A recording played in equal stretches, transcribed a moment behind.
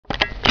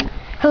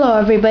Hello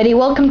everybody,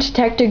 welcome to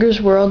Tech Digger's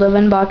World of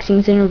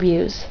Unboxings and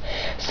Reviews.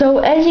 So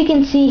as you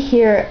can see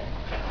here,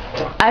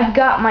 I've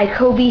got my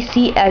Coby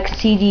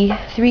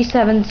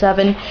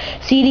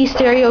CX-CD377 CD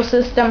stereo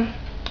system,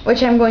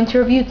 which I'm going to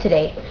review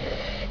today.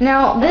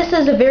 Now this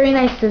is a very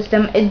nice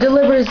system. It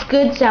delivers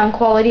good sound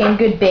quality and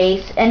good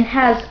bass and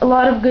has a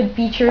lot of good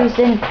features,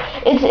 and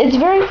it's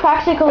very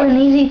practical and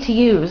easy to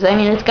use. I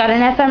mean, it's got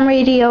an FM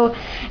radio,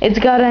 it's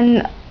got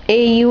an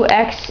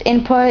AUX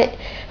input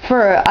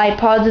for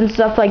iPods and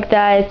stuff like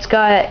that. It's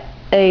got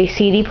a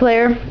CD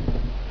player.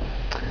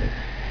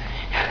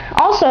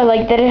 Also, I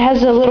like that it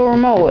has a little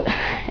remote.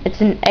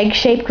 It's an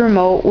egg-shaped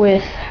remote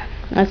with,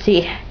 let's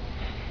see,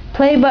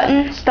 play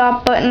button,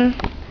 stop button,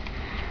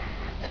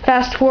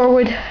 fast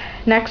forward,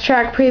 next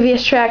track,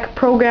 previous track,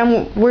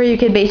 program, where you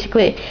could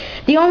basically,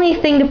 the only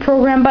thing the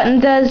program button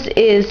does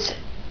is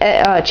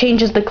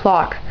changes the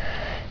clock,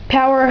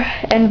 power,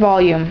 and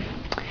volume.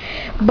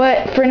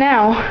 But for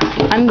now,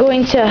 I'm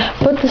going to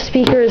put the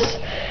speakers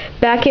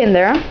back in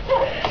there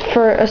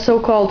for a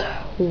so-called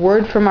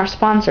word from our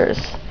sponsors.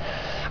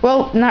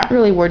 Well, not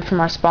really word from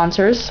our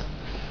sponsors.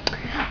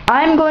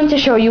 I'm going to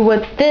show you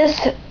what this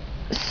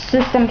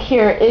system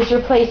here is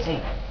replacing.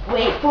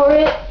 Wait for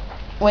it.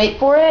 Wait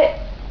for it.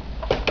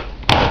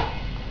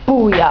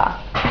 Booyah.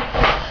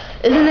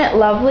 Isn't it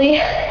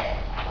lovely?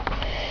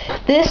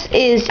 This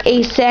is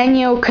a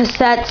Sanyo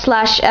cassette /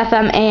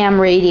 FM AM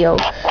radio.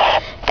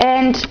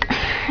 And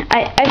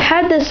I've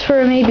had this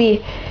for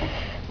maybe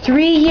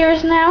 3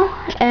 years now,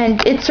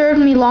 and it served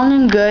me long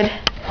and good.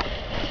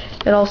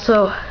 It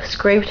also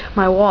scraped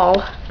my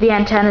wall, the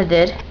antenna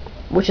did,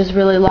 which is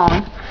really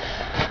long.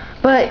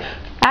 But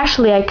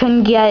actually I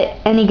couldn't get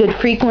any good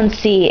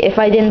frequency if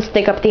I didn't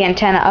stick up the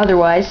antenna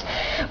otherwise.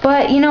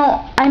 But you know,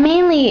 I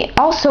mainly,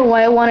 also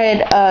why I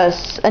wanted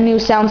a new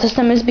sound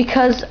system is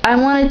because I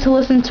wanted to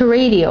listen to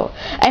radio.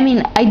 I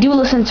mean, I do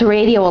listen to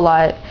radio a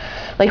lot.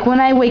 Like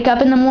when I wake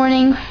up in the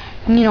morning,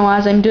 you know,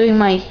 as I'm doing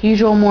my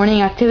usual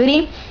morning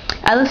activity,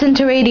 I listen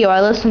to radio,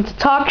 I listen to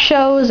talk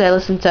shows, I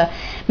listen to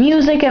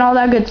music and all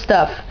that good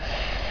stuff.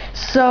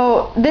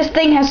 So this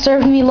thing has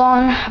served me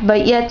long,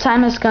 but yet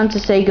time has come to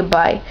say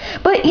goodbye.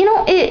 But you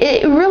know,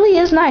 it really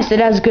is nice. It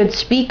has good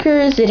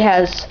speakers, it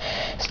has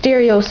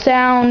stereo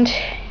sound,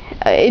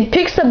 it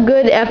picks up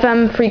good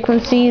FM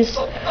frequencies,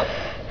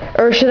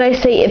 or should I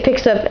say it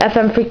picks up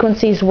FM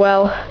frequencies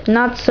well,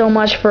 not so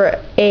much for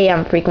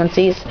AM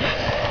frequencies.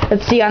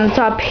 Let's see, on the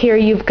top here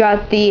you've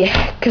got the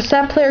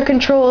cassette player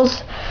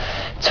controls,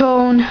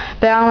 tone,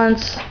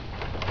 balance.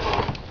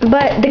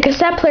 But the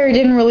cassette player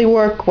didn't really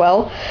work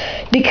well,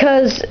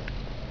 because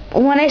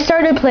when I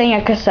started playing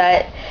a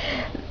cassette,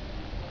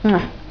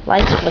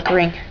 lights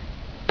flickering.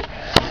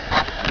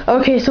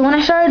 Okay, so when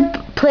I started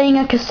playing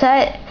a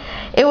cassette,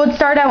 it would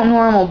start out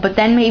normal, but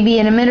then maybe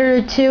in a minute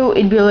or two,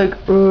 it'd be like,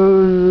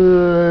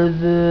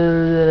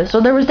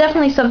 so there was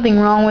definitely something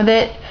wrong with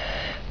it.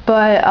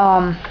 But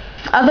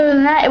other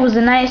than that, it was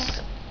a nice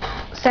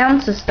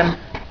sound system,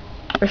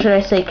 or should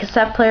I say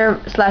cassette player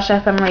 /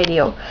 FM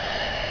radio.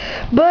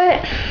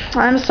 But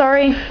I'm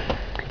sorry,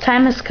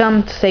 time has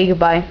come to say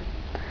goodbye.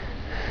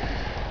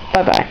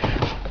 Bye bye.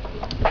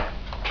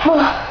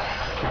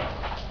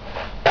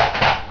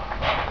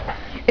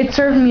 It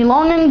served me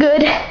long and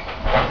good,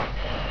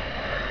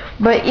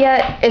 but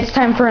yet it's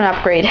time for an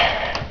upgrade.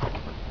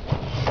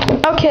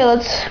 Okay,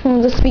 let's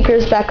move the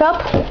speakers back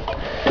up.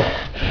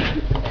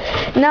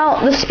 Now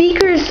the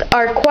speakers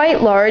are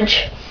quite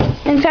large.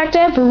 In fact,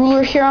 I have a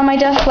ruler here on my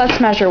desk. Let's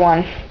measure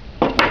one.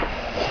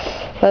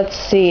 Let's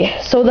see.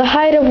 So the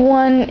height of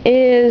one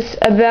is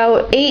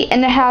about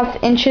 8.5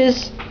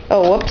 inches.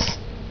 Oh, whoops.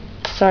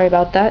 Sorry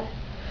about that.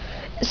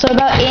 So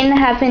about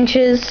 8.5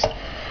 inches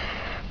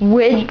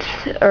width,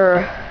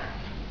 or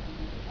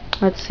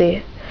let's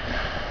see.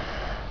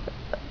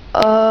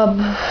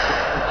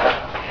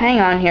 Hang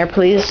on here,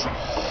 please.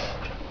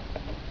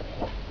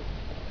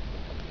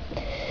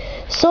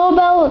 So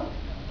about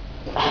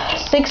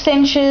 6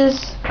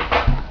 inches.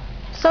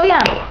 So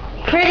yeah,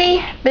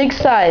 pretty big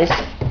size.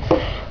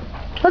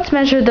 Let's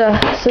measure the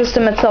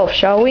system itself,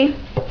 shall we?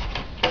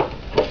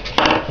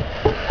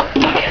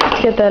 Let's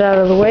get that out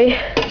of the way.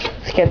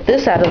 Let's get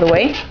this out of the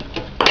way.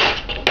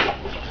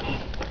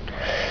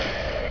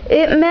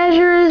 It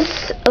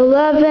measures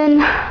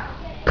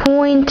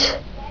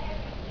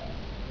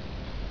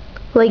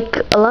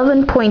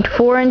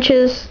 11.4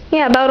 inches.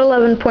 Yeah, about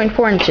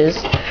 11.4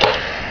 inches.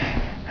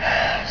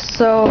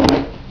 So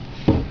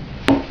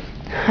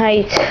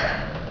height.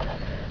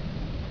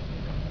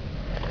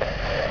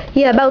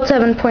 Yeah, about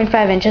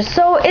 7.5 inches.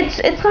 So it's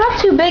not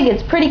too big.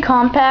 It's pretty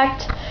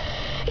compact.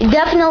 It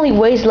definitely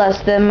weighs less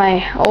than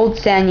my old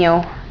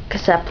Sanyo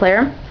cassette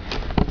player.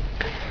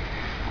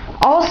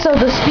 Also,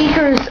 the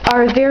speakers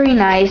are very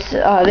nice.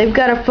 They've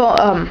got a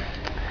foam.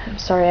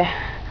 Sorry,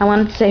 I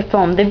wanted to say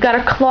foam. They've got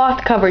a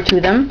cloth cover to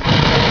them,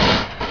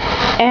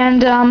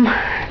 and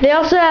they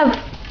also have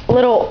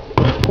little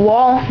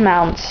wall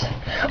mounts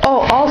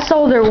Oh,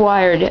 also they're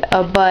wired,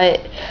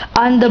 but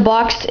on the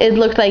box it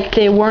looked like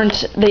they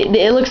weren't.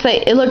 It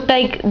looked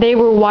like they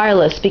were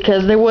wireless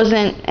because there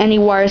wasn't any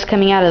wires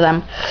coming out of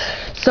them.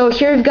 So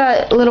here we've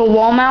got little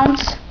wall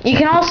mounts. You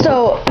can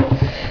also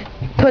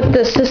put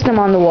the system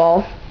on the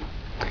wall.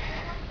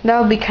 That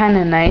would be kind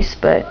of nice,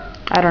 but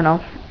I don't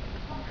know.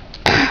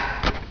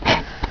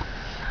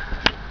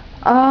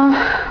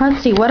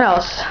 Let's see, what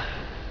else?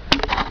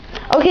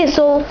 Okay,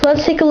 so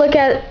let's take a look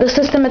at the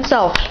system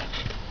itself.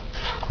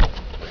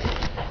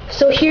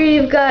 So here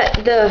you've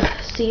got the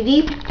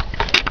CD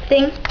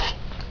thing,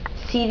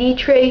 CD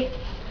tray.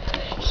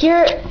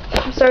 Here,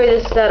 I'm sorry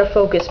this is out of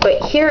focus,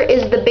 but here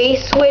is the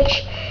bass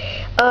switch.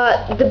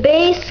 The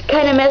bass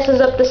kind of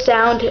messes up the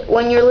sound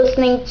when you're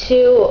listening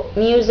to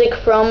music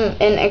from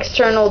an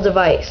external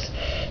device.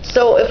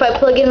 So if I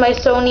plug in my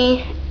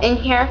Sony in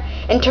here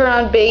and turn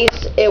on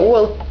bass, it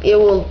will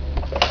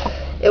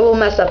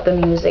mess up the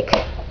music.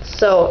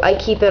 So I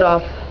keep it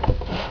off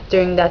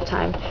during that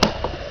time.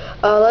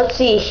 Let's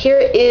see, here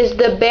is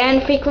the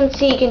band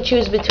frequency. You can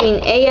choose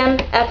between AM,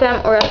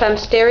 FM, or FM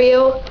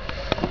stereo.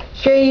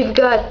 Here you've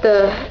got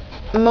the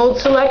mode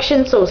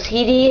selection, so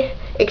CD,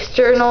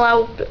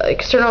 external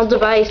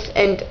device,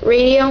 and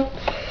radio.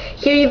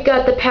 Here you've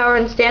got the power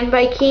and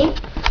standby key.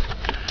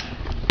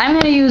 I'm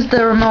going to use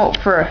the remote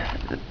for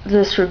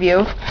this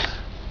review.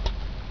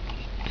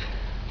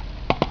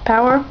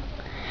 Power.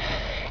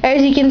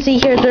 As you can see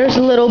here, there's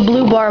a little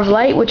blue bar of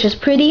light, which is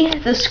pretty.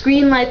 The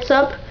screen lights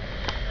up.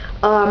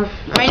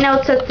 Right now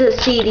it's set to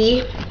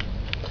CD,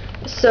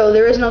 so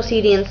there is no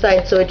CD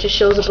inside, so it just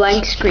shows a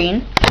blank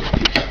screen.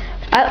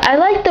 I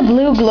like the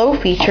blue glow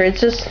feature.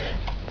 It's just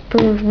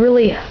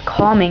really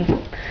calming.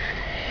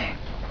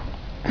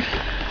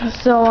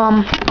 So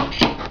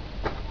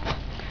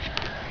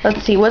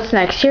let's see what's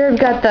next. Here we've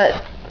got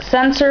the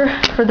sensor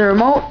for the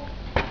remote.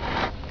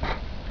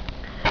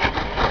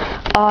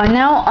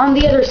 Now on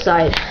the other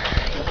side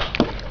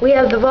we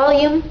have the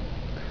volume,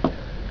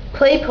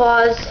 play,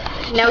 pause.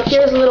 Now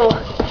here's a little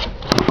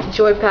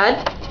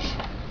joypad.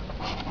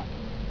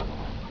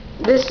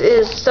 This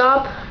is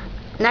stop,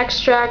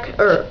 next track,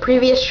 or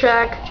previous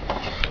track,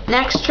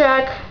 next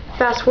track,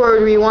 fast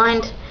forward,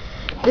 rewind.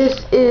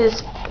 This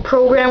is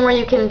program where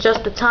you can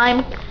adjust the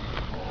time.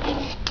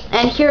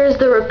 And here's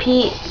the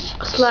repeat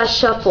 /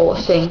 shuffle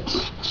thing.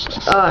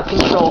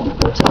 Control,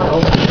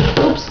 toggle.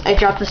 Oops, I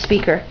dropped the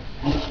speaker.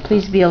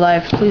 Please be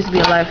alive, please be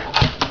alive.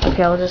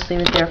 Okay, I'll just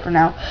leave it there for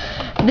now.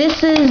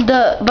 This is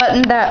the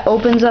button that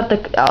opens up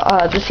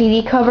the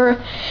CD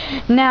cover.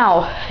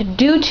 Now,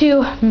 due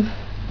to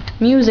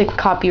music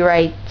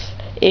copyright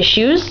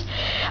issues,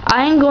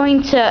 I'm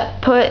going to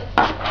put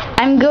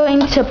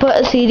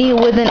a CD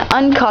with an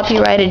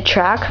uncopyrighted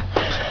track.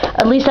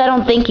 At least I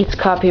don't think it's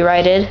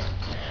copyrighted,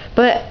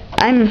 but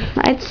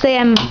I'd say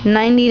I'm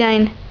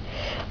 99.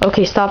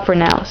 Okay, stop for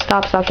now.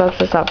 Stop.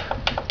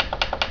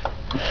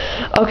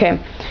 Okay.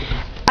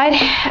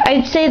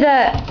 I'd say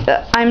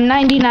that I'm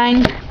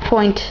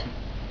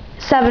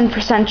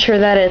 99.7% sure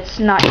that it's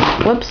not.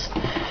 Whoops.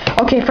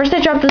 Okay, first I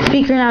dropped the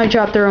speaker, now I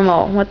dropped the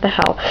remote. What the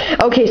hell?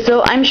 Okay,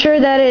 so I'm sure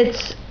that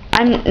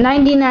I'm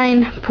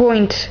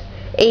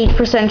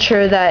 99.8%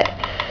 sure that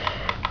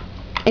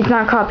it's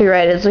not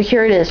copyrighted. So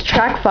here it is,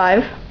 track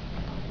 5.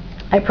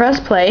 I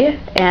press play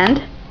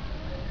and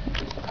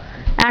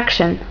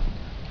action.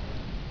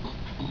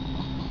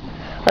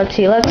 Let's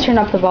see, let's turn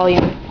up the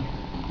volume.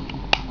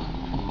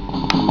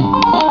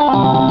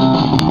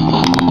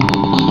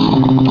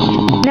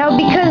 Now,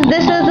 because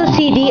this is a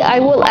CD, I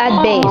will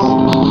add bass.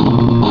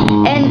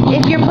 And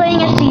if you're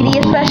playing a CD,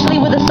 especially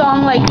with a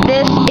song like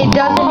this, it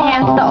does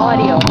enhance the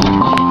audio.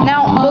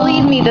 Now,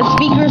 believe me, the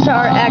speakers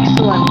are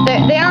excellent.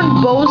 They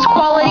aren't Bose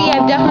quality.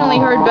 I've definitely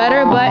heard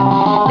better,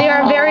 but they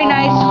are very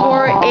nice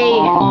for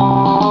a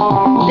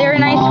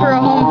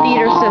home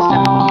theater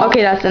system.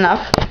 Okay, that's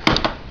enough.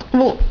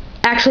 Well,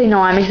 actually,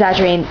 no, I'm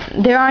exaggerating.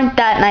 They aren't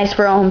that nice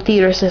for a home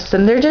theater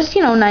system. They're just,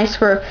 nice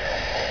for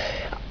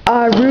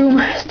a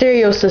room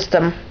stereo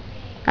system.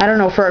 I don't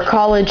know, for a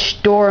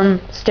college dorm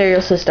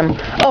stereo system.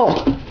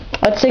 Oh,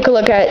 let's take a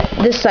look at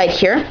this side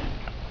here.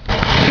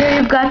 Here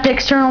you've got the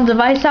external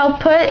device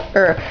output,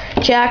 or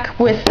jack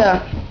with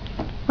the...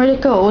 Where'd it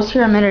go? It was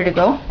here a minute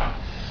ago.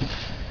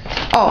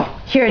 Oh,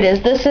 here it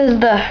is. This is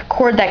the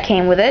cord that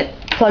came with it.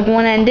 Plug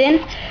one end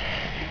in.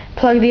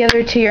 Plug the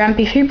other to your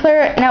MP3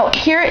 player. Now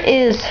here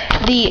is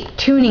the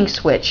tuning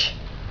switch,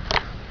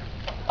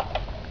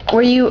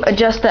 where you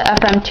adjust the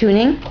FM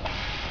tuning.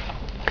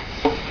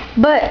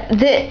 But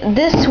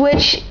this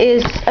switch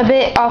is a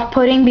bit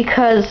off-putting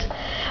because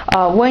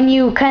when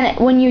you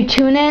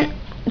tune it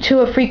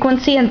to a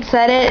frequency and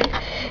set it,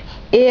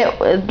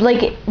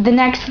 like the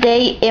next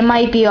day it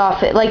might be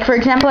off. Like for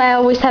example, I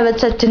always have it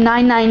set to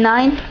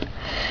 999.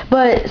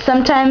 But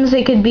sometimes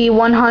it could be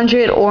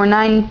 100 or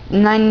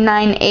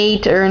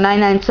 998 or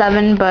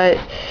 997, but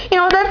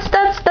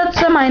that's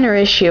a minor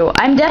issue.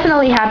 I'm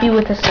definitely happy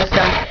with the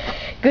system.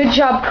 Good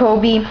job,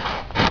 Coby.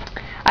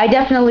 I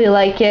definitely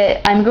like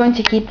it. I'm going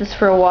to keep this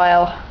for a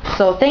while.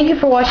 So thank you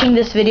for watching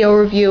this video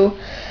review.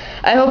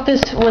 I hope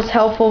this was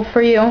helpful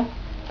for you.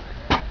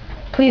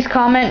 Please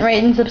comment,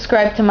 rate, and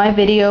subscribe to my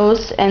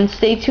videos, and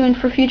stay tuned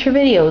for future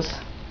videos.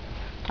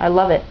 I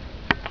love it.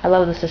 I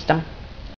love the system.